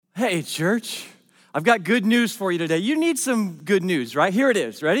Hey, church, I've got good news for you today. You need some good news, right? Here it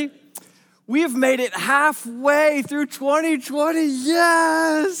is. Ready? We have made it halfway through 2020.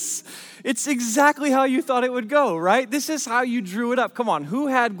 Yes! It's exactly how you thought it would go, right? This is how you drew it up. Come on, who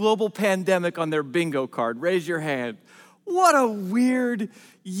had global pandemic on their bingo card? Raise your hand. What a weird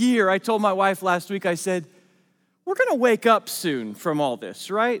year. I told my wife last week, I said, we're gonna wake up soon from all this,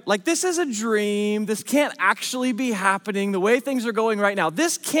 right? Like, this is a dream. This can't actually be happening the way things are going right now.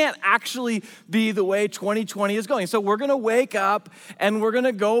 This can't actually be the way 2020 is going. So we're gonna wake up and we're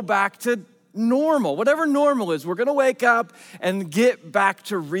gonna go back to normal, whatever normal is. We're gonna wake up and get back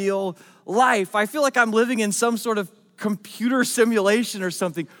to real life. I feel like I'm living in some sort of computer simulation or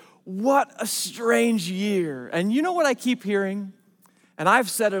something. What a strange year. And you know what I keep hearing? And I've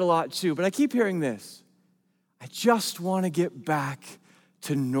said it a lot too, but I keep hearing this. I just want to get back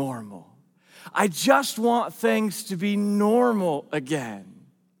to normal. I just want things to be normal again.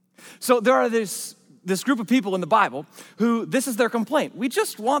 So there are this group of people in the Bible who this is their complaint. We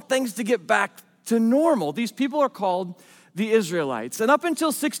just want things to get back to normal. These people are called the Israelites. And up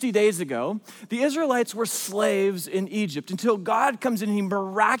until 60 days ago, the Israelites were slaves in Egypt until God comes in and he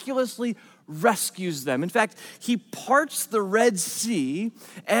miraculously rescues them. In fact, he parts the Red Sea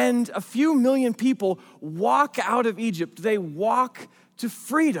and a few million people walk out of Egypt. They walk to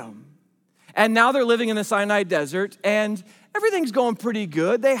freedom. And now they're living in the Sinai desert and everything's going pretty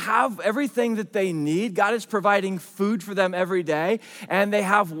good. They have everything that they need. God is providing food for them every day, and they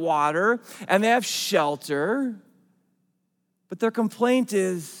have water and they have shelter. But their complaint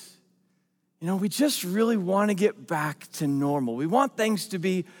is, we just really want to get back to normal. We want things to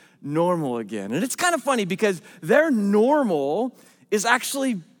be normal again. And it's kind of funny because their normal is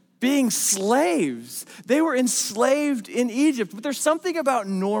actually being slaves. They were enslaved in Egypt, but there's something about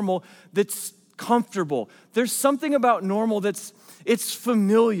normal that's comfortable. There's something about normal it's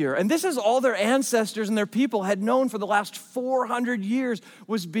familiar. And this is all their ancestors and their people had known for the last 400 years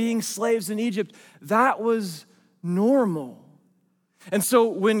was being slaves in Egypt. That was normal. And so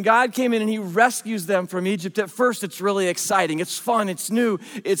when God came in and he rescues them from Egypt, at first it's really exciting. It's fun, it's new,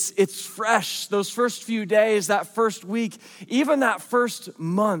 it's fresh. Those first few days, that first week, even that first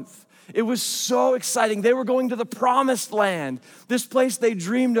month, it was so exciting. They were going to the promised land, this place they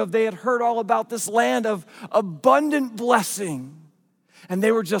dreamed of. They had heard all about this land of abundant blessing. And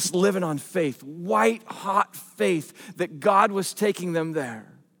they were just living on faith, white hot faith that God was taking them there.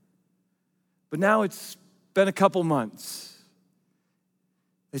 But now it's been a couple months.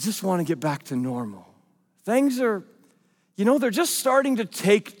 They just want to get back to normal. Things are, they're just starting to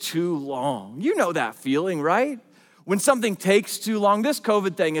take too long. You know that feeling, right? When something takes too long, this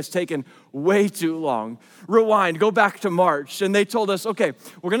COVID thing has taken way too long. Rewind, go back to March, and they told us, okay,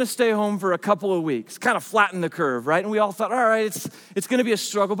 we're gonna stay home for a couple of weeks, kind of flatten the curve, right? And we all thought, all right, it's gonna be a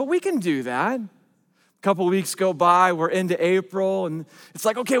struggle, but we can do that. A couple of weeks go by, we're into April, and it's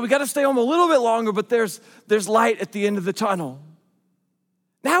like, okay, we gotta stay home a little bit longer, but there's light at the end of the tunnel.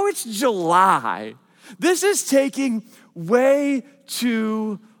 Now it's July. This is taking way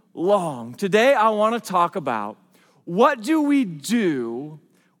too long. Today, I want to talk about what do we do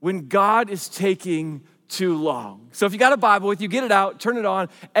when God is taking too long. So if you got a Bible with you, get it out, turn it on.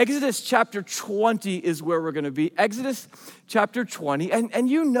 Exodus chapter 20 is where we're going to be. Exodus chapter 20. And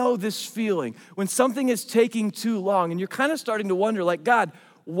you know this feeling when something is taking too long and you're kind of starting to wonder, like, God,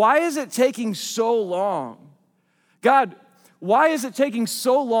 why is it taking so long? God, why is it taking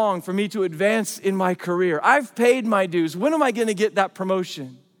so long for me to advance in my career? I've paid my dues. When am I going to get that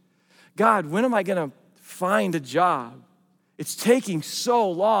promotion? God, when am I going to find a job? It's taking so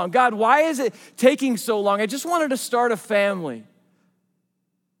long. God, why is it taking so long? I just wanted to start a family.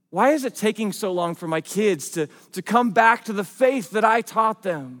 Why is it taking so long for my kids to come back to the faith that I taught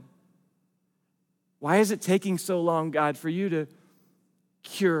them? Why is it taking so long, God, for you to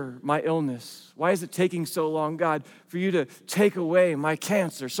cure my illness? Why is it taking so long, God, for you to take away my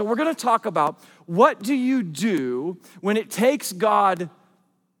cancer? So we're going to talk about what do you do when it takes God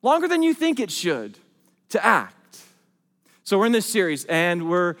longer than you think it should to act. So we're in this series and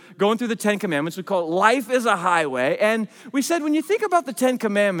we're going through the 10 Commandments. We call it Life is a Highway. And we said, when you think about the 10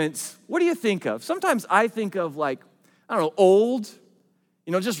 Commandments, what do you think of? Sometimes I think of old,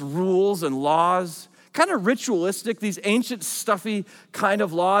 just rules and laws. Kind of ritualistic, these ancient, stuffy kind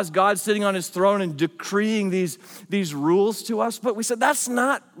of laws, God sitting on his throne and decreeing these rules to us. But we said that's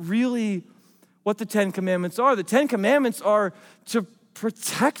not really what the 10 Commandments are. The 10 Commandments are to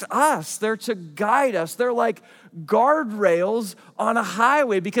protect us. They're to guide us. They're like guardrails on a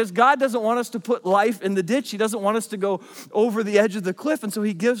highway because God doesn't want us to put life in the ditch. He doesn't want us to go over the edge of the cliff. And so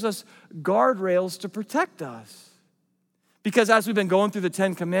he gives us guardrails to protect us. Because as we've been going through the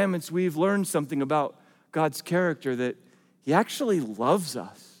 10 Commandments, we've learned something about God's character, that he actually loves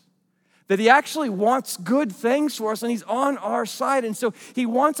us, that he actually wants good things for us, and he's on our side. And so he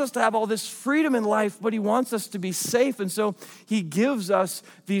wants us to have all this freedom in life, but he wants us to be safe. And so he gives us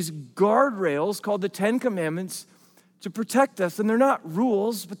these guardrails called the 10 Commandments to protect us. And they're not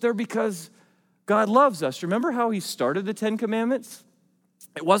rules, but they're because God loves us. Remember how he started the 10 Commandments?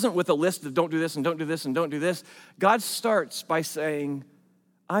 It wasn't with a list of don't do this and don't do this and don't do this. God starts by saying,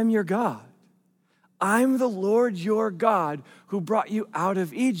 I'm your God. I'm the Lord your God who brought you out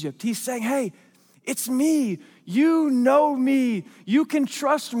of Egypt. He's saying, hey, it's me. You know me. You can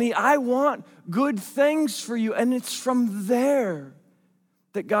trust me. I want good things for you. And it's from there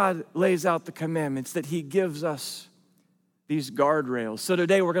that God lays out the commandments, that he gives us these guardrails. So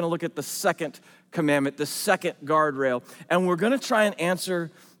today we're going to look at the second commandment, the second guardrail, and we're going to try and answer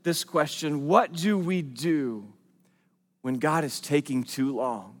this question: what do we do when God is taking too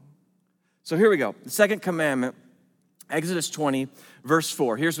long? So here we go. The second commandment, Exodus 20, verse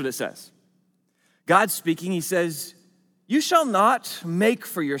 4. Here's what it says. God speaking, he says, you shall not make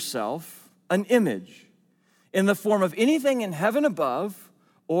for yourself an image in the form of anything in heaven above,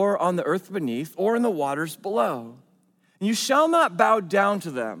 or on the earth beneath, or in the waters below. And you shall not bow down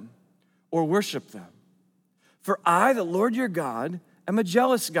to them or worship them. For I, the Lord your God, am a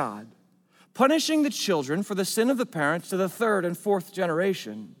jealous God, punishing the children for the sin of the parents to the third and fourth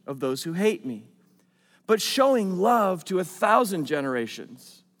generation of those who hate me, but showing love to 1,000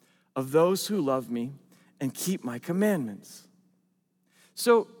 generations of those who love me and keep my commandments.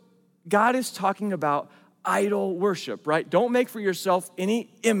 So God is talking about idol worship, right? Don't make for yourself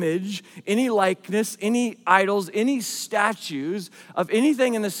any image, any likeness, any idols, any statues of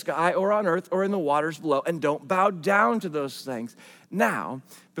anything in the sky or on earth or in the waters below, and don't bow down to those things. Now,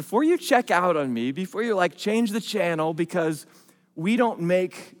 before you check out on me, before you change the channel because we don't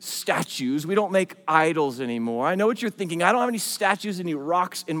make statues, we don't make idols anymore. I know what you're thinking. I don't have any statues, any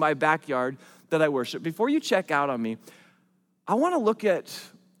rocks in my backyard that I worship. Before you check out on me, I want to look at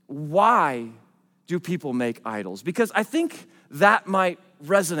why do people make idols? Because I think that might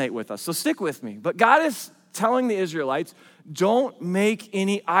resonate with us. So stick with me. But God is telling the Israelites, don't make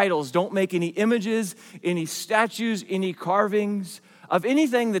any idols. Don't make any images, any statues, any carvings of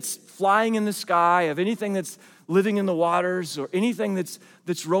anything that's flying in the sky, of anything that's living in the waters, or anything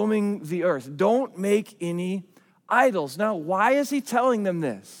that's roaming the earth. Don't make any idols. Now, why is he telling them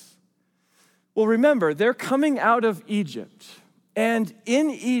this? Well, remember, they're coming out of Egypt. And in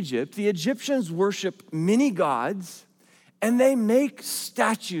Egypt, the Egyptians worship many gods, and they make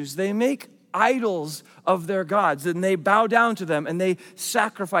statues. They make idols of their gods, and they bow down to them, and they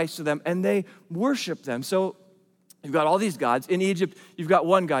sacrifice to them, and they worship them. So you've got all these gods. In Egypt, you've got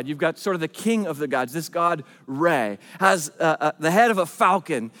one god. You've got sort of the king of the gods. This god, Re, has the head of a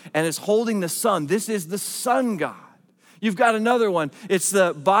falcon and is holding the sun. This is the sun god. You've got another one. It's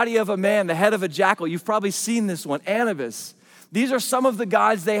the body of a man, the head of a jackal. You've probably seen this one, Anubis. These are some of the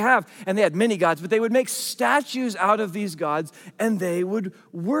gods they have, and they had many gods, but they would make statues out of these gods, and they would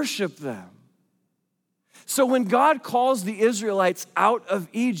worship them. So when God calls the Israelites out of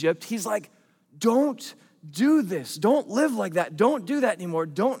Egypt, he's like, don't do this. Don't live like that. Don't do that anymore.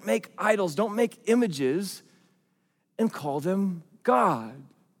 Don't make idols. Don't make images and call them God.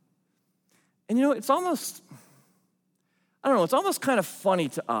 And it's almost, it's almost kind of funny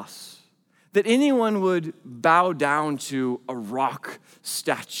to us that anyone would bow down to a rock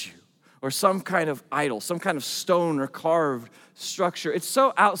statue or some kind of idol, some kind of stone or carved structure. It's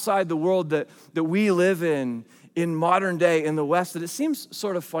so outside the world that we live in modern day in the West, that it seems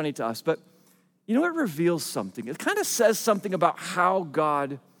sort of funny to us. But it reveals something. It kind of says something about how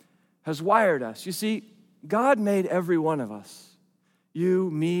God has wired us. You see, God made every one of us, you,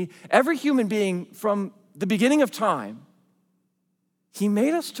 me, every human being from the beginning of time. He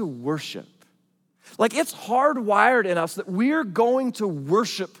made us to worship. It's hardwired in us that we're going to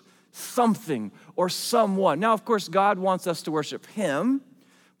worship something or someone. Now, of course, God wants us to worship him,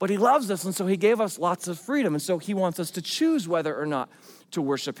 but he loves us, and so he gave us lots of freedom, and so he wants us to choose whether or not to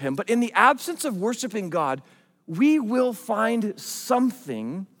worship him. But in the absence of worshiping God, we will find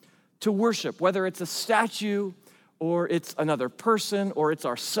something to worship, whether it's a statue or it's another person or it's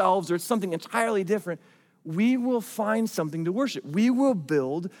ourselves or it's something entirely different. We will find something to worship. We will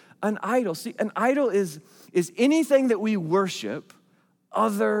build an idol. See, an idol is anything that we worship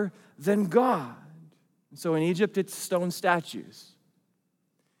other than God. So in Egypt, it's stone statues.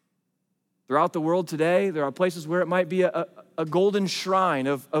 Throughout the world today, there are places where it might be a golden shrine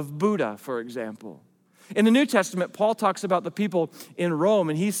of Buddha, for example. In the New Testament, Paul talks about the people in Rome,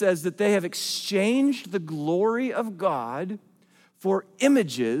 and he says that they have exchanged the glory of God for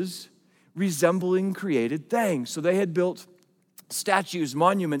images resembling created things. So they had built statues,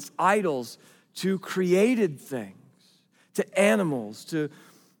 monuments, idols to created things, to animals, to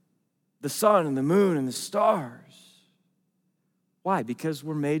the sun and the moon and the stars. Why? Because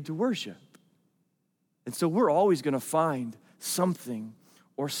we're made to worship. And so we're always going to find something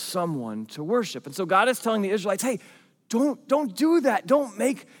or someone to worship. And so God is telling the Israelites, hey, don't do that. Don't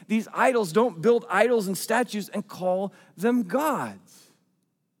make these idols. Don't build idols and statues and call them gods.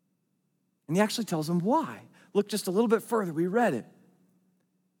 And he actually tells them why. Look just a little bit further. We read it.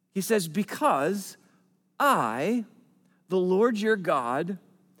 He says, because I, the Lord your God,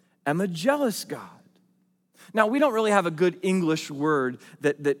 am a jealous God. Now, we don't really have a good English word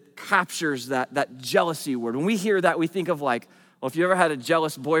that captures that jealousy word. When we hear that, we think of like, well, if you ever had a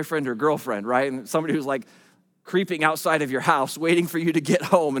jealous boyfriend or girlfriend, right? And somebody who's like creeping outside of your house, waiting for you to get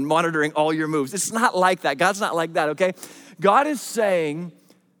home and monitoring all your moves. It's not like that. God's not like that, okay? God is saying,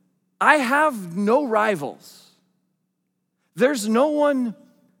 I have no rivals. There's no one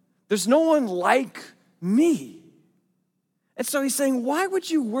like me. And so he's saying, why would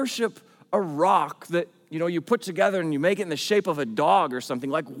you worship a rock that, you put together and you make it in the shape of a dog or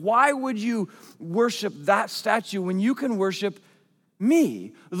something? Like, why would you worship that statue when you can worship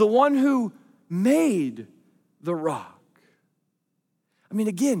me, the one who made the rock? I mean,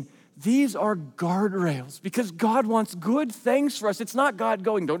 again, these are guardrails because God wants good things for us. It's not God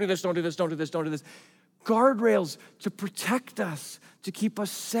going, don't do this, don't do this, don't do this, don't do this. Guardrails to protect us, to keep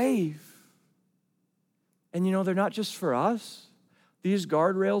us safe. And they're not just for us. These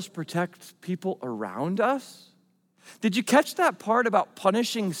guardrails protect people around us. Did you catch that part about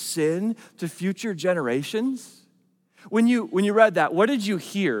punishing sin to future generations? When you read that, what did you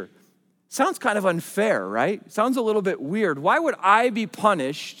hear? Sounds kind of unfair, right? Sounds a little bit weird. Why would I be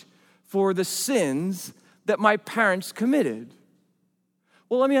punished for the sins that my parents committed?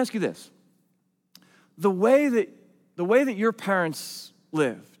 Well, let me ask you this. The way that your parents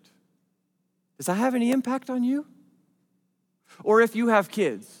lived, does that have any impact on you? Or if you have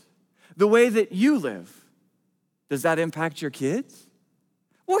kids, the way that you live, does that impact your kids?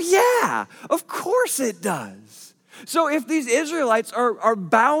 Well, yeah, of course it does. So if these Israelites are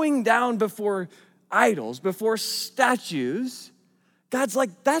bowing down before idols, before statues, God's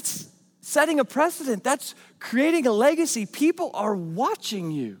like, that's setting a precedent. That's creating a legacy. People are watching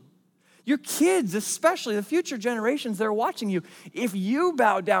you. Your kids, especially the future generations, they're watching you. If you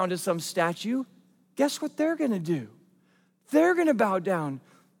bow down to some statue, guess what they're going to do? They're going to bow down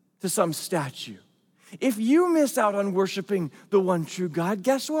to some statue. If you miss out on worshiping the one true God,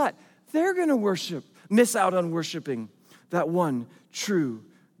 guess what? They're going to miss out on worshiping that one true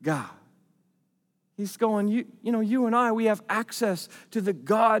God. He's going, you and I, we have access to the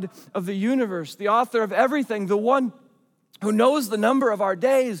God of the universe, the author of everything, the one who knows the number of our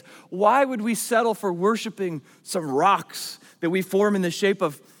days. Why would we settle for worshiping some rocks that we form in the shape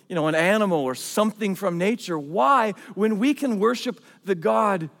of an animal or something from nature? Why, when we can worship the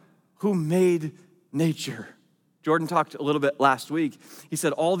God who made nature? Jordan talked a little bit last week. He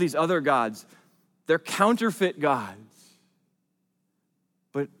said all these other gods, they're counterfeit gods.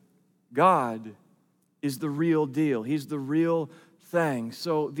 But God is the real deal. He's the real thing.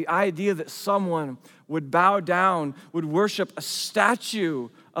 So the idea that someone would bow down, would worship a statue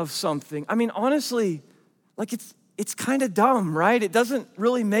of something, I mean, honestly, like it's kind of dumb, right? It doesn't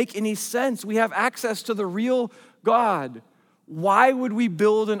really make any sense. We have access to the real God. Why would we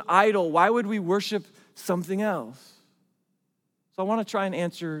build an idol? Why would we worship something else? So I want to try and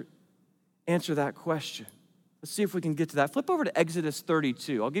answer that question. Let's see if we can get to that. Flip over to Exodus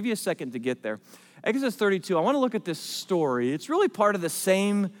 32. I'll give you a second to get there. Exodus 32, I want to look at this story. It's really part of the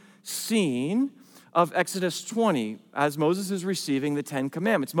same scene of Exodus 20 as Moses is receiving the 10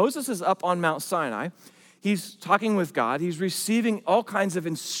 Commandments. Moses is up on Mount Sinai. He's talking with God. He's receiving all kinds of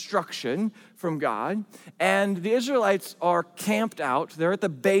instruction from God. And the Israelites are camped out. They're at the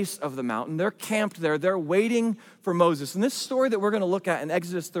base of the mountain. They're camped there. They're waiting for Moses. And this story that we're going to look at in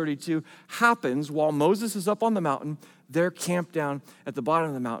Exodus 32 happens while Moses is up on the mountain. They're camped down at the bottom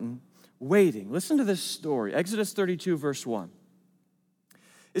of the mountain waiting. Listen to this story. Exodus 32, verse 1.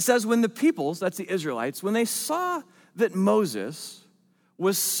 It says, when the peoples, that's the Israelites, when they saw that Moses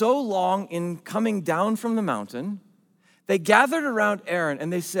was so long in coming down from the mountain, they gathered around Aaron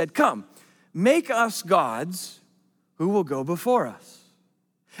and they said, come, make us gods who will go before us.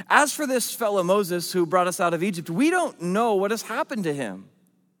 As for this fellow Moses who brought us out of Egypt, we don't know what has happened to him.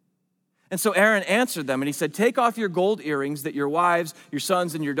 And so Aaron answered them, and he said, take off your gold earrings that your wives, your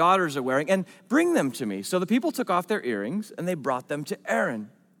sons, and your daughters are wearing, and bring them to me. So the people took off their earrings, and they brought them to Aaron.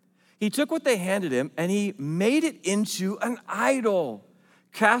 He took what they handed him, and he made it into an idol,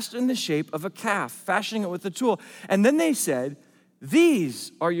 cast in the shape of a calf, fashioning it with a tool. And then they said,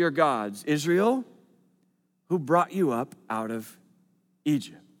 these are your gods, Israel, who brought you up out of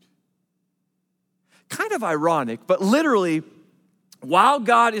Egypt. Kind of ironic, but literally, while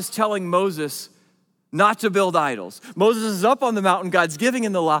God is telling Moses not to build idols, Moses is up on the mountain, God's giving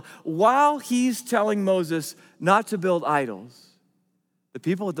him the law. While he's telling Moses not to build idols, the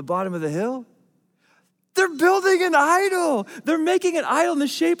people at the bottom of the hill, they're building an idol. They're making an idol in the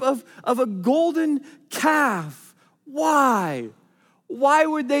shape of a golden calf. Why? Why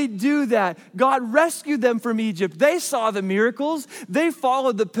would they do that? God rescued them from Egypt. They saw the miracles. They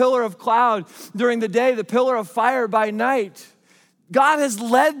followed the pillar of cloud during the day, the pillar of fire by night. God has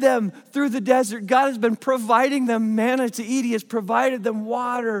led them through the desert. God has been providing them manna to eat. He has provided them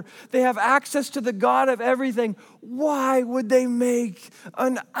water. They have access to the God of everything. Why would they make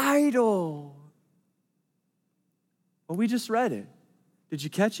an idol? Well, we just read it. Did you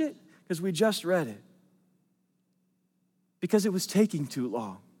catch it? Because we just read it. Because it was taking too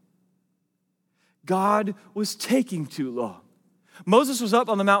long. God was taking too long. Moses was up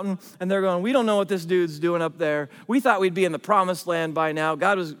on the mountain, and they're going, we don't know what this dude's doing up there. We thought we'd be in the promised land by now.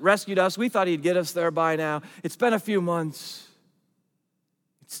 God has rescued us. We thought he'd get us there by now. It's been a few months.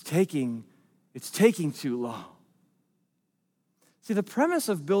 It's taking too long. See, the premise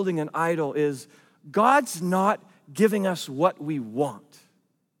of building an idol is God's not giving us what we want.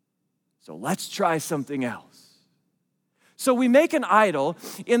 So let's try something else. So we make an idol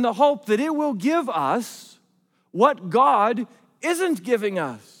in the hope that it will give us what God isn't giving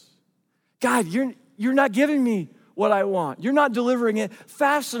us. God, you're not giving me what I want. You're not delivering it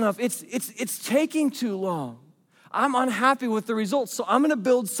fast enough. It's taking too long. I'm unhappy with the results, so I'm going to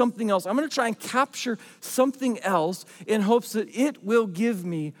build something else. I'm going to try and capture something else in hopes that it will give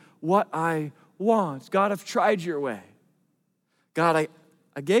me what I want. God, I've tried your way. God,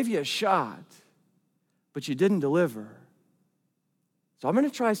 I gave you a shot, but you didn't deliver. So I'm going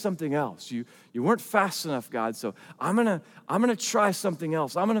to try something else. You weren't fast enough, God, so I'm going to try something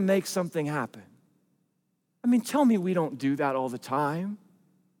else. I'm going to make something happen. I mean, tell me we don't do that all the time.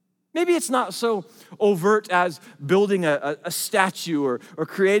 Maybe it's not so overt as building a statue or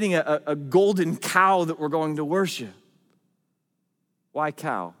creating a golden cow that we're going to worship. Why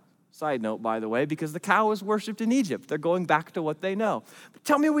cow? Side note, by the way, because the cow was worshipped in Egypt. They're going back to what they know. But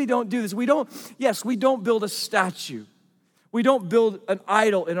tell me we don't do this. We don't build a statue. We don't build an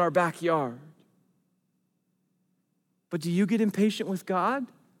idol in our backyard. But do you get impatient with God?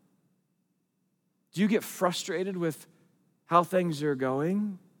 Do you get frustrated with how things are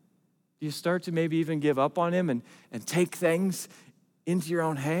going? Do you start to maybe even give up on him and take things into your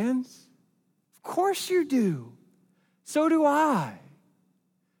own hands? Of course you do. So do I.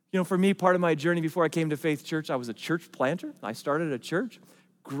 You know, for me, part of my journey before I came to Faith Church, I was a church planter. I started a church,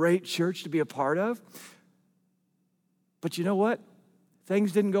 great church to be a part of. But you know what?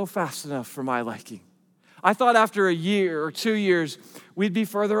 Things didn't go fast enough for my liking. I thought after a year or 2 years, we'd be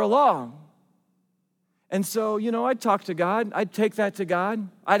further along. And so, I'd talk to God. I'd take that to God.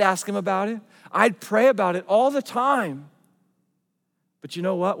 I'd ask him about it. I'd pray about it all the time. But you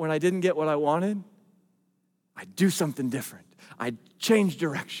know what? When I didn't get what I wanted, I'd do something different. I'd change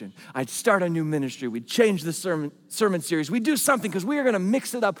direction. I'd start a new ministry. We'd change the sermon series. We'd do something because we are going to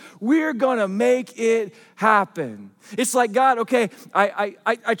mix it up. We're going to make it happen. It's like, God, okay,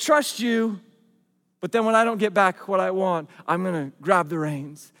 I trust you, but then when I don't get back what I want, I'm going to grab the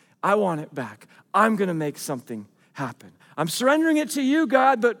reins. I want it back. I'm going to make something happen. I'm surrendering it to you,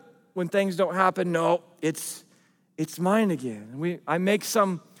 God, but when things don't happen, no, it's mine again. I'd make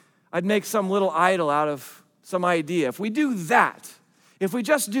some little idol out of some idea. If we do that, if we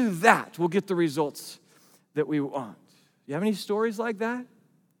just do that, we'll get the results that we want. You have any stories like that?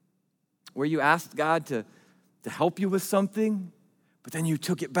 Where you asked God to help you with something, but then you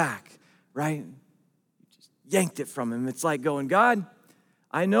took it back, right? You just yanked it from him. It's like going, God,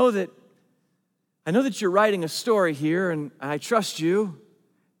 I know that you're writing a story here, and I trust you.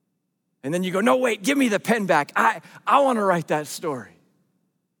 And then you go, no, wait, give me the pen back. I want to write that story.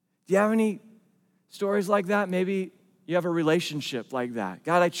 Do you have any stories like that? Maybe you have a relationship like that.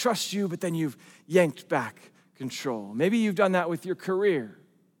 God, I trust you, but then you've yanked back control. Maybe you've done that with your career.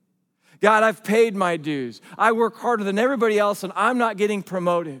 God, I've paid my dues. I work harder than everybody else, and I'm not getting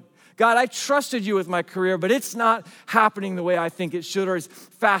promoted. God, I trusted you with my career, but it's not happening the way I think it should or as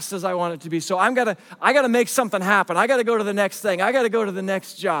fast as I want it to be. So I gotta make something happen. I gotta go to the next thing. I gotta go to the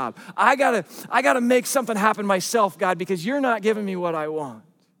next job. I gotta make something happen myself, God, because you're not giving me what I want.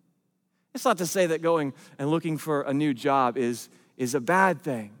 It's not to say that going and looking for a new job is a bad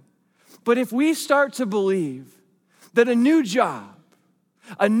thing. But if we start to believe that a new job,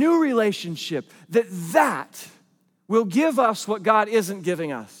 a new relationship, that will give us what God isn't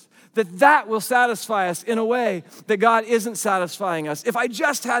giving us, that will satisfy us in a way that God isn't satisfying us. If I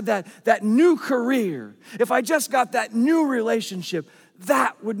just had that new career, if I just got that new relationship,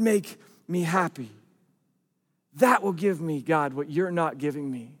 that would make me happy. That will give me, God, what you're not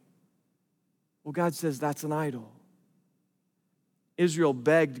giving me. Well, God says that's an idol. Israel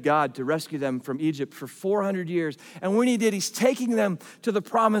begged God to rescue them from Egypt for 400 years. And when he did, he's taking them to the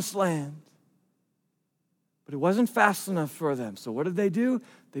promised land. But it wasn't fast enough for them. So what did they do?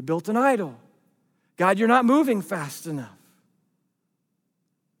 They built an idol. God, you're not moving fast enough.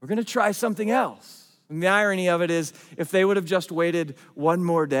 We're going to try something else. And the irony of it is, if they would have just waited one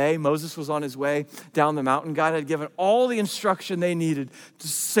more day, Moses was on his way down the mountain. God had given all the instruction they needed to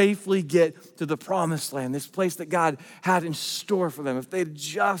safely get to the promised land, this place that God had in store for them. If they'd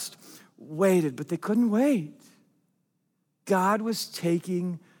just waited, but they couldn't wait. God was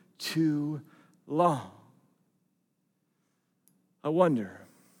taking too long. I wonder,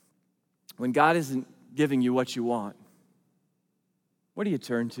 when God isn't giving you what you want, what do you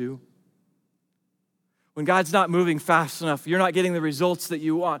turn to? When God's not moving fast enough, you're not getting the results that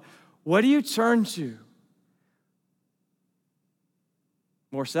you want, what do you turn to?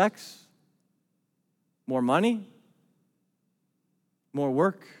 More sex? More money? More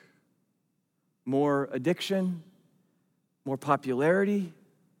work? More addiction? More popularity?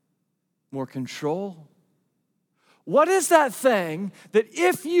 More control? What is that thing that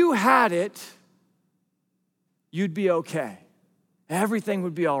if you had it, you'd be okay? Everything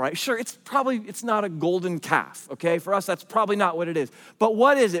would be all right. Sure, it's not a golden calf, okay? For us, that's probably not what it is. But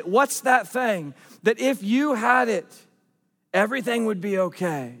what is it? What's that thing that if you had it, everything would be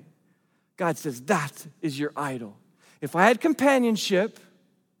okay? God says, that is your idol. If I had companionship,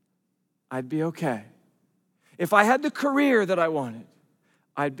 I'd be okay. If I had the career that I wanted,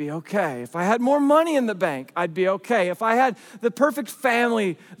 I'd be okay. If I had more money in the bank, I'd be okay. If I had the perfect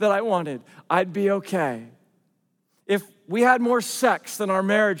family that I wanted, I'd be okay. If we had more sex, then our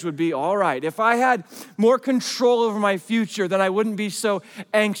marriage would be all right. If I had more control over my future, then I wouldn't be so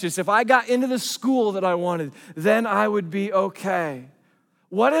anxious. If I got into the school that I wanted, then I would be okay.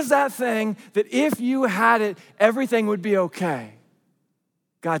 What is that thing that if you had it, everything would be okay?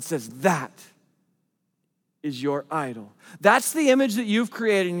 God says that is your idol. That's the image that you've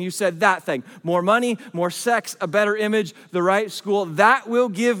created, and you said that thing. More money, more sex, a better image, the right school. That will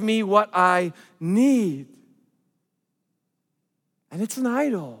give me what I need. And it's an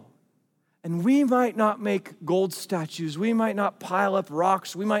idol. And we might not make gold statues. We might not pile up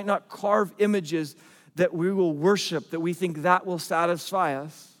rocks. We might not carve images that we will worship, that we think that will satisfy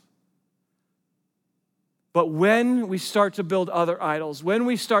us. But when we start to build other idols, when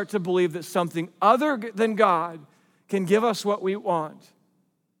we start to believe that something other than God can give us what we want,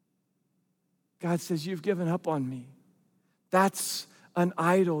 God says, you've given up on me. That's an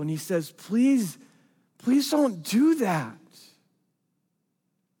idol. And he says, please don't do that.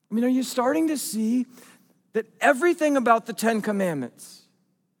 I mean, are you starting to see that everything about the Ten Commandments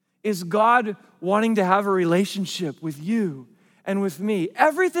is God wanting to have a relationship with you and with me?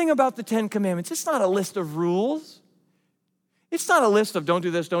 Everything about the Ten Commandments, it's not a list of rules. It's not a list of don't do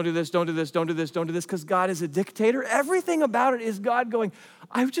this, don't do this, don't do this, don't do this, don't do this, because God is a dictator. Everything about it is God going,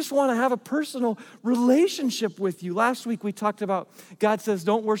 I just want to have a personal relationship with you. Last week we talked about God says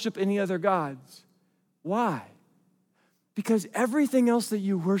don't worship any other gods. Why? Because everything else that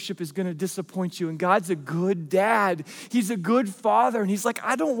you worship is going to disappoint you. And God's a good dad. He's a good father. And he's like,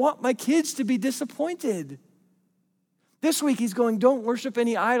 I don't want my kids to be disappointed. This week he's going, don't worship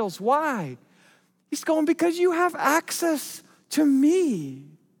any idols. Why? He's going, because you have access to me.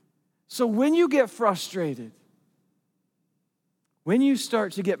 So when you get frustrated, when you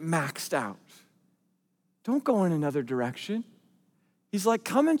start to get maxed out, don't go in another direction. He's like,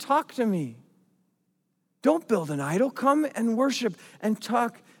 come and talk to me. Don't build an idol. Come and worship and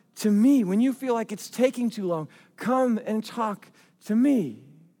talk to me. When you feel like it's taking too long, come and talk to me.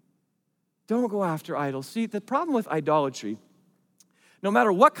 Don't go after idols. See, the problem with idolatry, no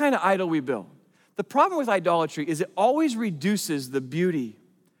matter what kind of idol we build, the problem with idolatry is it always reduces the beauty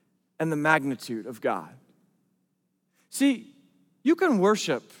and the magnitude of God. See, you can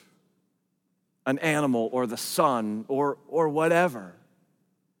worship an animal or the sun or whatever.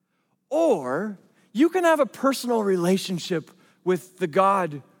 or you can have a personal relationship with the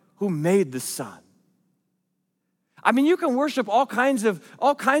God who made the sun. I mean, you can worship all kinds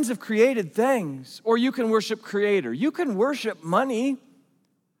of created things, or you can worship Creator. You can worship money,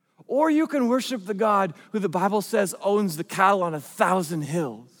 or you can worship the God who the Bible says owns the cattle on 1,000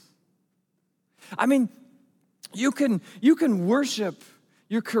 hills. I mean, you can worship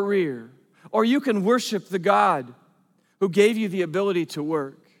your career, or you can worship the God who gave you the ability to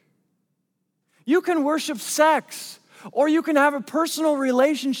work. You can worship sex, or you can have a personal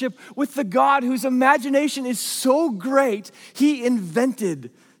relationship with the God whose imagination is so great, he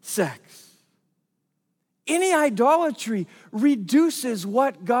invented sex. Any idolatry reduces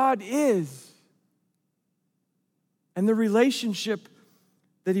what God is and the relationship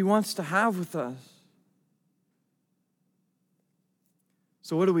that he wants to have with us.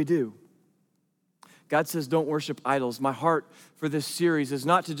 So what do? God says, don't worship idols. My heart for this series is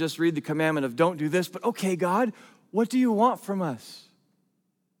not to just read the commandment of don't do this, but okay, God, what do you want from us?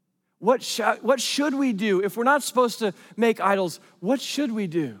 What should we do? If we're not supposed to make idols, what should we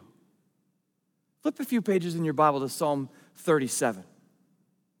do? Flip a few pages in your Bible to Psalm 37.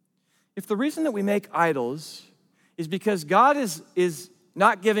 If the reason that we make idols is because God is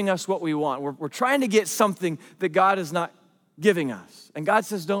not giving us what we want, we're trying to get something that God is not giving us, and God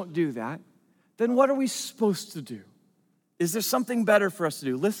says don't do that, then what are we supposed to do? Is there something better for us to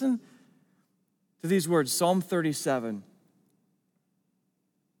do? Listen to these words. Psalm 37,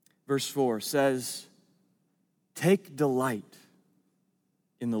 verse 4 says, take delight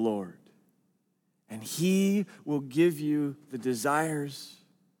in the Lord, and he will give you the desires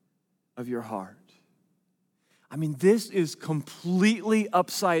of your heart. I mean, this is completely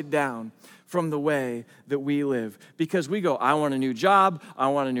upside down from the way that we live. Because we go, I want a new job, I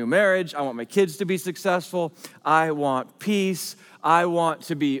want a new marriage, I want my kids to be successful, I want peace, I want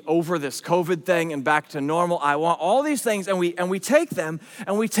to be over this COVID thing and back to normal. I want all these things, and we take them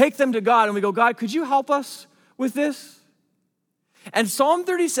to God, and we go, God, could you help us with this? And Psalm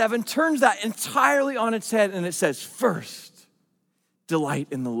 37 turns that entirely on its head, and it says, first, delight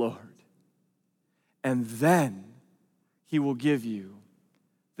in the Lord, and then he will give you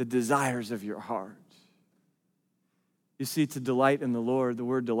the desires of your heart. You see, to delight in the Lord, the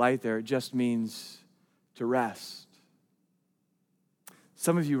word delight there, it just means to rest.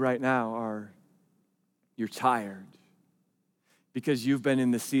 Some of you right now you're tired because you've been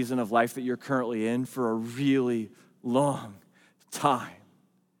in the season of life that you're currently in for a really long time.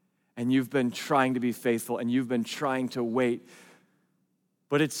 And you've been trying to be faithful, and you've been trying to wait.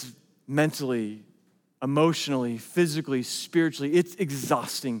 But it's mentally, emotionally, physically, spiritually, it's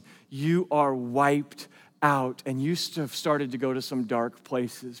exhausting. You are wiped out, and you have started to go to some dark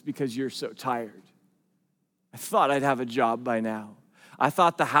places because you're so tired. I thought I'd have a job by now. I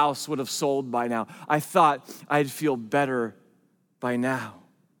thought the house would have sold by now. I thought I'd feel better by now.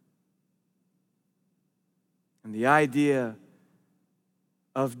 And the idea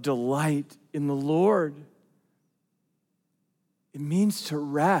of delight in the Lord, it means to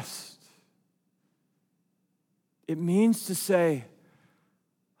rest. It means to say,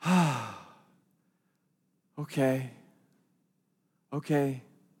 okay,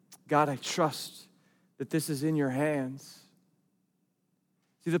 God, I trust that this is in your hands.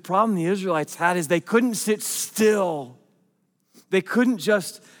 See, the problem the Israelites had is they couldn't sit still. They couldn't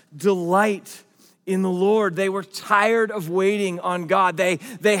just delight in the Lord. They were tired of waiting on God. They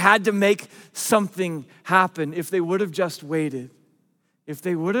had to make something happen. If they would have just waited, if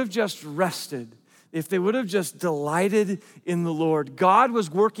they would have just rested, if they would have just delighted in the Lord, God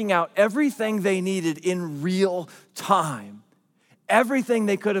was working out everything they needed in real time. Everything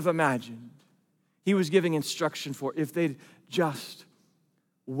they could have imagined, he was giving instruction for. If they'd just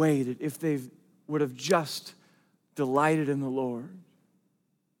waited, if they would have just delighted in the Lord.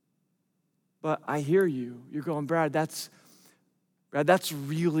 But I hear you. You're going, Brad, that's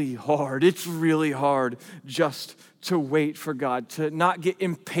really hard. It's really hard just to wait for God, to not get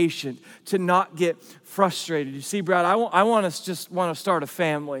impatient, to not get frustrated. You see, Brad, I want us just want to start a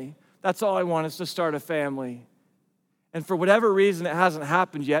family. That's all I want is to start a family. And for whatever reason, it hasn't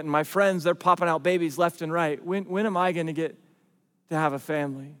happened yet. And my friends, they're popping out babies left and right. When am I going to get to have a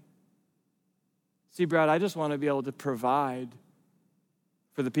family? See, Brad, I just want to be able to provide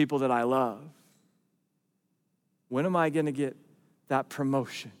for the people that I love. When am I going to get that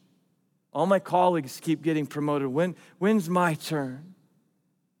promotion? All my colleagues keep getting promoted. When's my turn?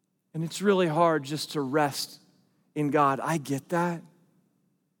 And it's really hard just to rest in God. I get that.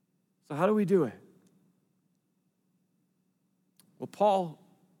 So how do we do it? Well, Paul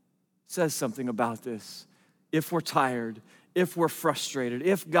says something about this if we're tired, if we're frustrated,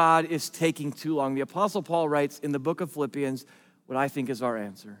 if God is taking too long. The Apostle Paul writes in the book of Philippians what I think is our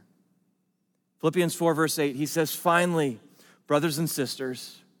answer. Philippians 4, verse 8, he says, finally, brothers and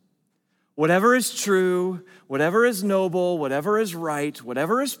sisters, whatever is true, whatever is noble, whatever is right,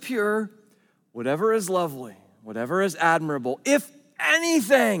 whatever is pure, whatever is lovely, whatever is admirable, if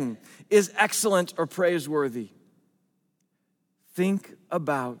anything is excellent or praiseworthy, think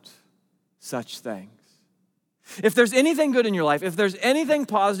about such things. If there's anything good in your life, if there's anything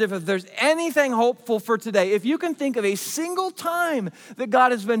positive, if there's anything hopeful for today, if you can think of a single time that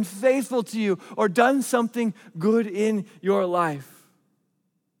God has been faithful to you or done something good in your life,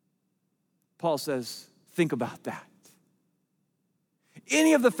 Paul says, think about that.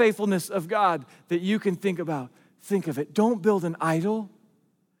 Any of the faithfulness of God that you can think about, think of it. Don't build an idol.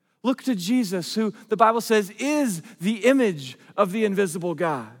 Look to Jesus, who the Bible says is the image of the invisible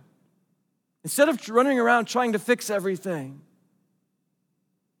God. Instead of running around trying to fix everything,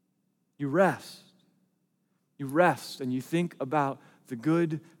 you rest. You rest and you think about the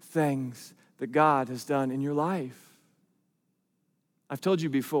good things that God has done in your life. I've told you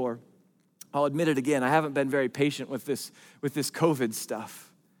before, I'll admit it again, I haven't been very patient with this COVID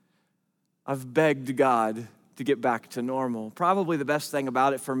stuff. I've begged God to get back to normal. Probably the best thing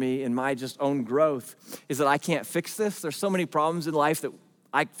about it for me in my just own growth is that I can't fix this. There's so many problems in life that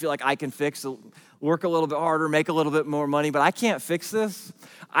I feel like I can fix, work a little bit harder, make a little bit more money, but I can't fix this.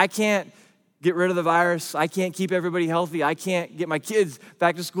 I can't get rid of the virus. I can't keep everybody healthy. I can't get my kids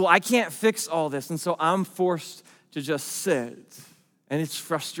back to school. I can't fix all this. And so I'm forced to just sit, and it's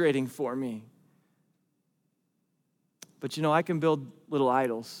frustrating for me. But you know, I can build little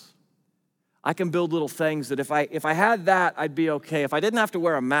idols. I can build little things that if I had that, I'd be okay. If I didn't have to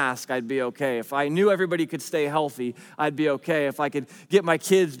wear a mask, I'd be okay. If I knew everybody could stay healthy, I'd be okay. If I could get my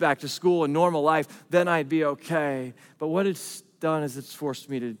kids back to school and normal life, then I'd be okay. But what it's done is it's forced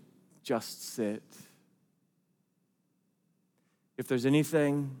me to just sit. If there's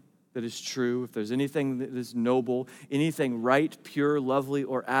anything that is true, if there's anything that is noble, anything right, pure, lovely,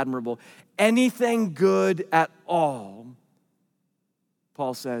 or admirable, anything good at all,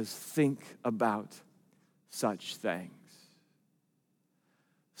 Paul says, think about such things.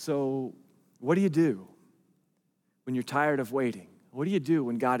 So what do you do when you're tired of waiting? What do you do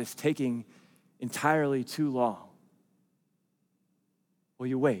when God is taking entirely too long? Well,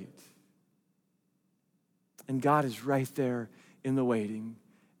 you wait. And God is right there in the waiting,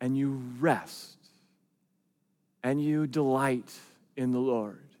 and you rest, and you delight in the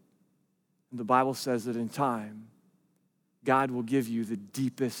Lord. And the Bible says that in time, God will give you the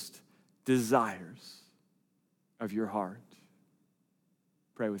deepest desires of your heart.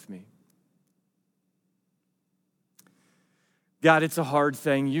 Pray with me. God, it's a hard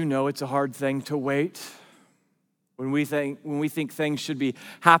thing. You know it's a hard thing to wait. When we think things should be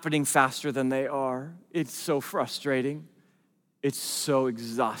happening faster than they are, it's so frustrating. It's so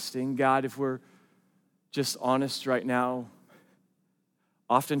exhausting. God, if we're just honest right now,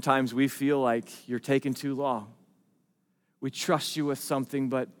 oftentimes we feel like you're taking too long. We trust you with something,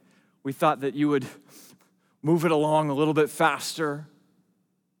 but we thought that you would move it along a little bit faster.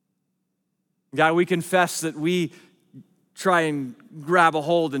 God, we confess that we try and grab a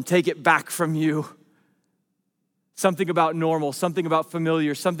hold and take it back from you. Something about normal, something about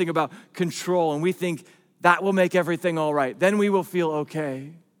familiar, something about control, and we think that will make everything all right. Then we will feel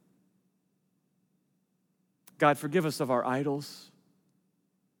okay. God, forgive us of our idols.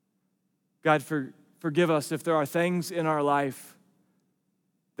 God, forgive us if there are things in our life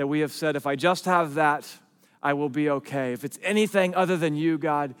that we have said, if I just have that, I will be okay. If it's anything other than you,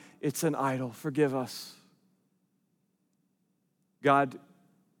 God, it's an idol. Forgive us. God,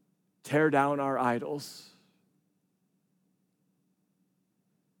 tear down our idols.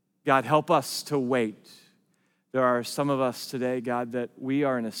 God, help us to wait. There are some of us today, God, that we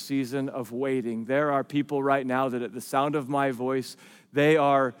are in a season of waiting. There are people right now that at the sound of my voice, they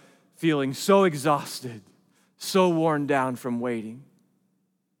are feeling so exhausted, so worn down from waiting.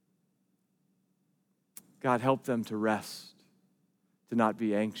 God, help them to rest, to not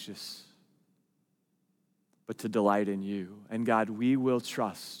be anxious, but to delight in you. And God, we will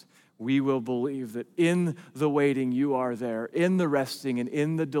trust, we will believe that in the waiting you are there, in the resting and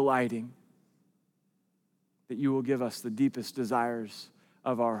in the delighting, that you will give us the deepest desires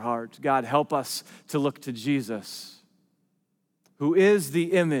of our heart. God, help us to look to Jesus, who is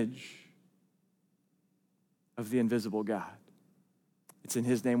the image of the invisible God. It's in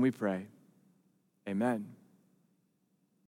his name we pray. Amen.